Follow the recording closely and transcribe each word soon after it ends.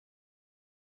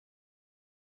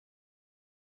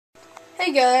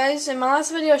Hey guys, in my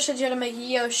last video I showed you how to make a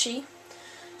Yoshi.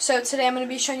 So today I'm going to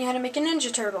be showing you how to make a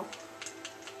Ninja Turtle.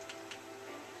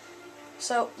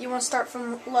 So you want to start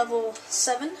from level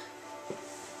 7.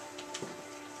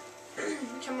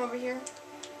 Come over here.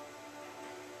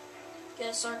 Get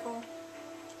a circle.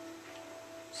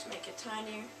 Just make it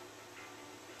tinier.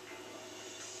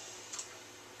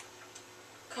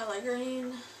 Color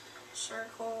green.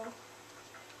 Circle.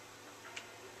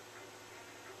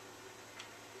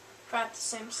 About the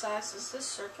same size as this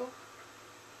circle.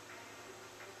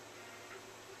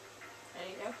 There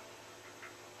you go.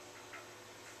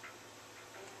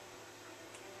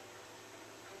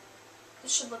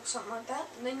 This should look something like that.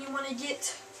 And then you want to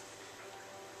get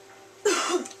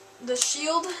the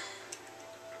shield.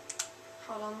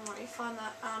 Hold on, let me find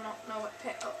that. I don't know what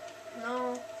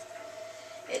no.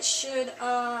 It should,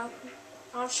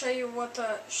 I'll show you what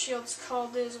the shield's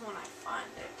called is when I find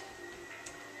it.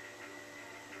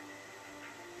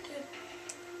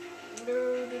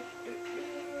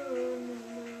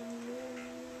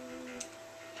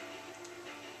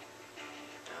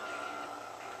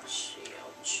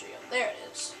 Shield. There it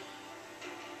is.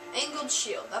 Angled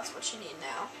shield. That's what you need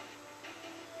now.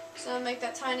 So make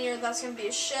that tinier. That's going to be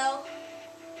a shell.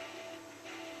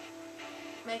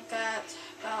 Make that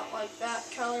about like that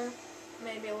color.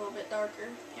 Maybe a little bit darker.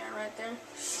 Yeah, right there.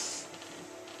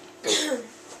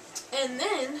 And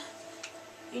then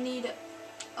you need,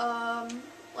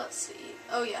 let's see.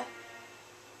 Oh yeah.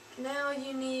 Now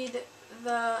you need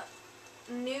the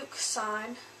nuke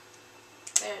sign.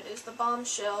 There it is, the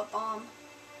bombshell, bomb.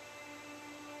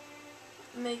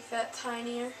 Make that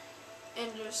tinier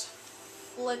and just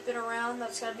flip it around.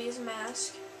 That's gotta be his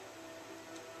mask.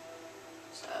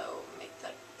 So make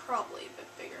that probably a bit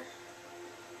bigger.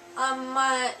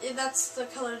 That's the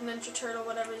color Ninja Turtle,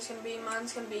 whatever he's gonna be.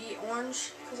 Mine's gonna be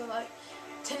orange because I like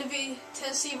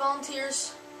Tennessee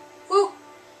Volunteers. Woo!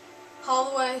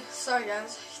 All the way. Sorry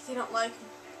guys, if you don't like them.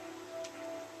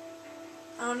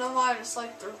 I don't know why, I just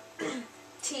like their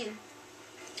team.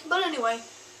 But anyway,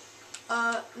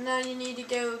 now you need to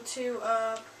go to,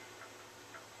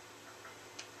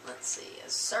 let's see, a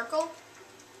circle.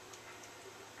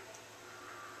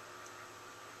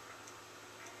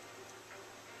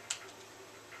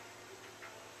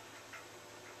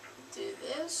 Do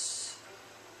this.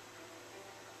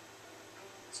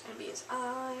 It's going to be his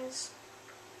eyes.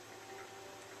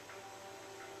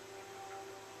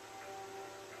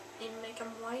 And make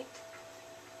them white.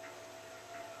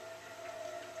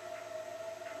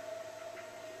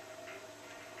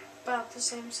 About the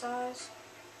same size.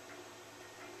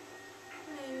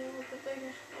 Maybe a little bit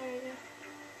bigger. There you go.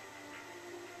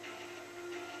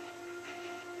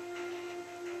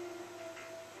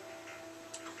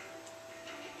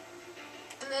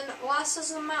 And then last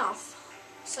is the mouth.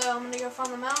 So I'm going to go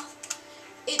find the mouth.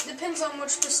 It depends on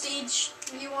which prestige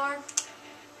you are.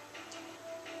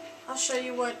 I'll show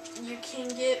you what you can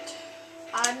get.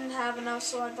 I didn't have enough,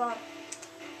 so I bought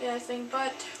the other thing.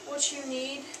 But what you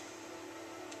need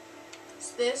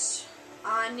is this.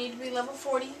 I need to be level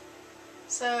 40,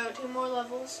 so 2 more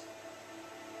levels.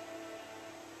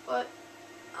 But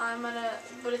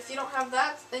if you don't have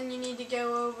that, then you need to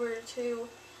go over to.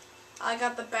 I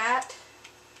got the bat.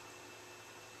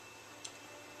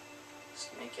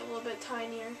 Just make it a little bit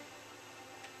tinier.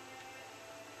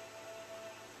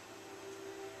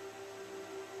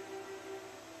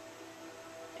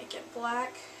 Make it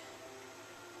black.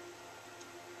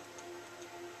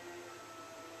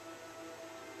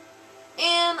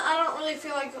 And I don't really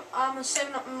feel like I'm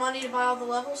saving up money to buy all the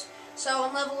levels. So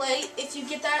on level 8, if you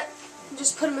get that,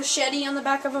 just put a machete on the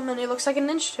back of him and it looks like a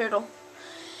Ninja Turtle.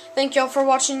 Thank y'all for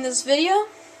watching this video.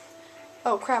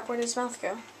 Oh crap, where did his mouth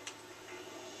go?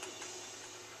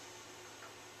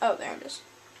 Oh, there it is.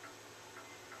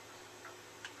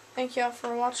 Thank y'all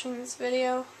for watching this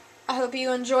video. I hope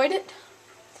you enjoyed it.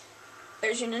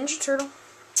 There's your Ninja Turtle.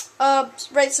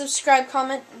 Rate, subscribe,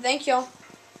 comment. Thank y'all.